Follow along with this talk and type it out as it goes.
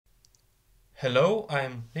Hello,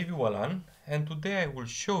 I'm Liviu Alan, and today I will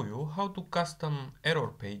show you how to custom error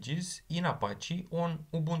pages in Apache on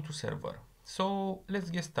Ubuntu Server. So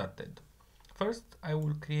let's get started. First, I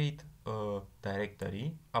will create a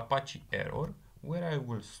directory, Apache error, where I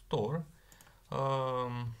will store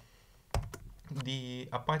the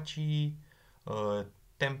Apache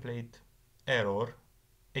template error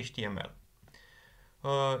HTML.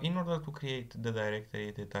 In order to create the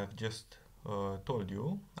directory that I've just told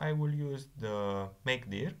you, I will use the make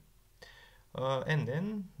dir and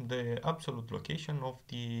then the absolute location of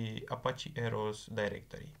the Apache errors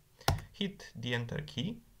directory. Hit the enter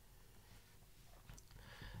key,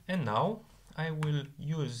 and now I will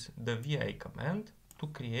use the vi command to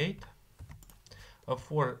create a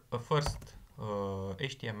first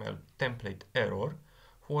HTML template error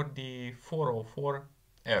for the 404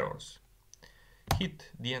 errors. Hit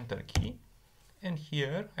the enter key, and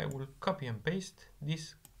here I will copy and paste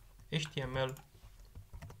this HTML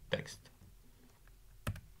text.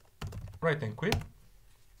 Right and quit,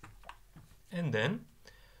 and then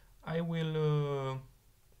I will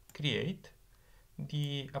create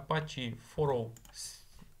the Apache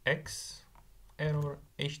 40x error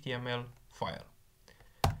HTML file.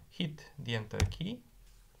 Hit the enter key,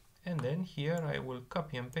 and then here I will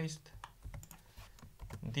copy and paste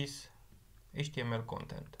this HTML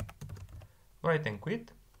content. Right and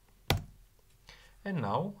quit, and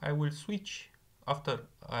now I will switch, after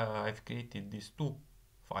I've created these two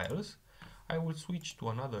files, I will switch to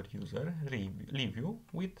another user, Liviu,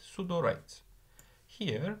 with sudo rights.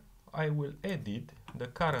 Here I will edit the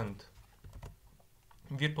current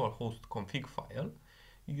virtual host config file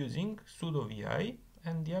using sudo vi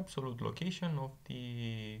and the absolute location of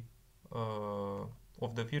the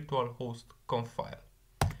virtual host conf file.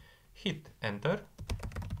 Hit enter,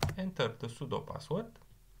 enter the sudo password,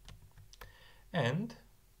 and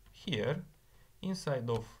here inside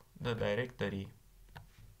of the directory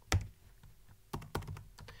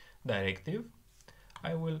directive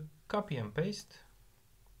I will copy and paste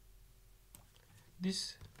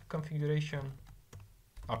this configuration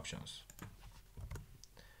options.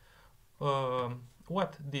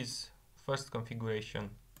 What this first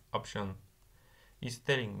configuration option is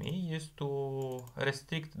telling me is to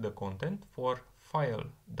restrict the content for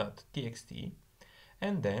file.txt,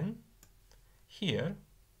 and then here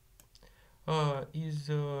is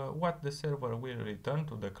what the server will return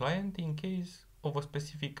to the client in case of a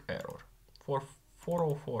specific error. For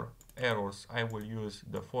 404 errors I will use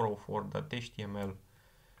the 404.html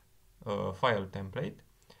file template,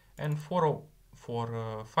 and for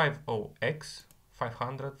 50x,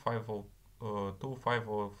 500, 502,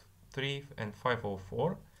 503 and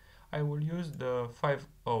 504 I will use the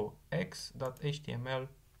 50x.html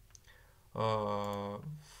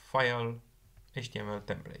file HTML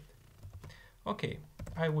template. Okay,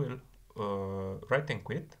 I will right and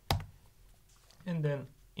quit, and then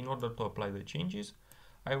in order to apply the changes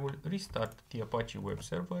I will restart the Apache web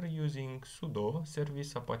server using sudo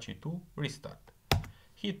service apache 2 restart.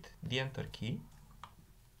 Hit the enter key,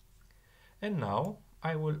 and now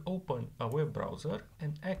I will open a web browser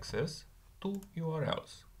and access two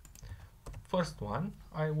URLs. First one,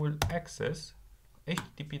 I will access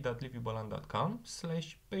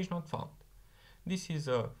http://liviubalan.com/pagenotfound. This is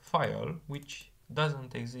a file which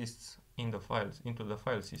doesn't exist into the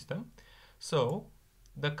file system, so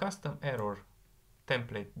the custom error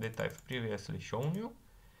template that I've previously shown you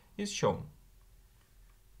is shown.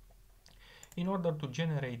 In order to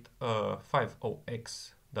generate a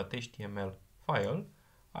 50x.html file,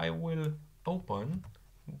 I will open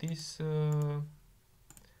this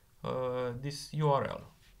this URL.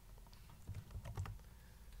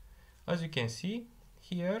 As you can see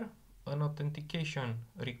here, an authentication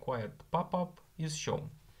required pop-up is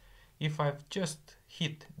shown. If I've just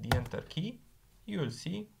hit the enter key, you will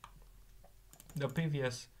see the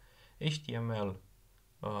previous HTML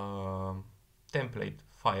template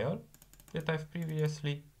file that I've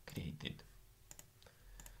previously created.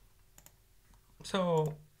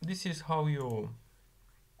 So this is how you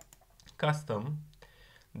custom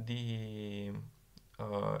the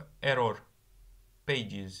error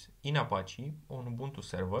pages in Apache on Ubuntu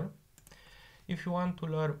Server. If you want to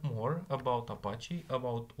learn more about Apache,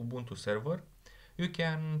 about Ubuntu Server, you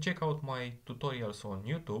can check out my tutorials on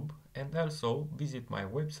YouTube and also visit my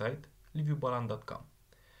website liviubalan.com.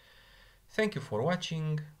 Thank you for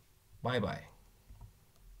watching. Bye bye.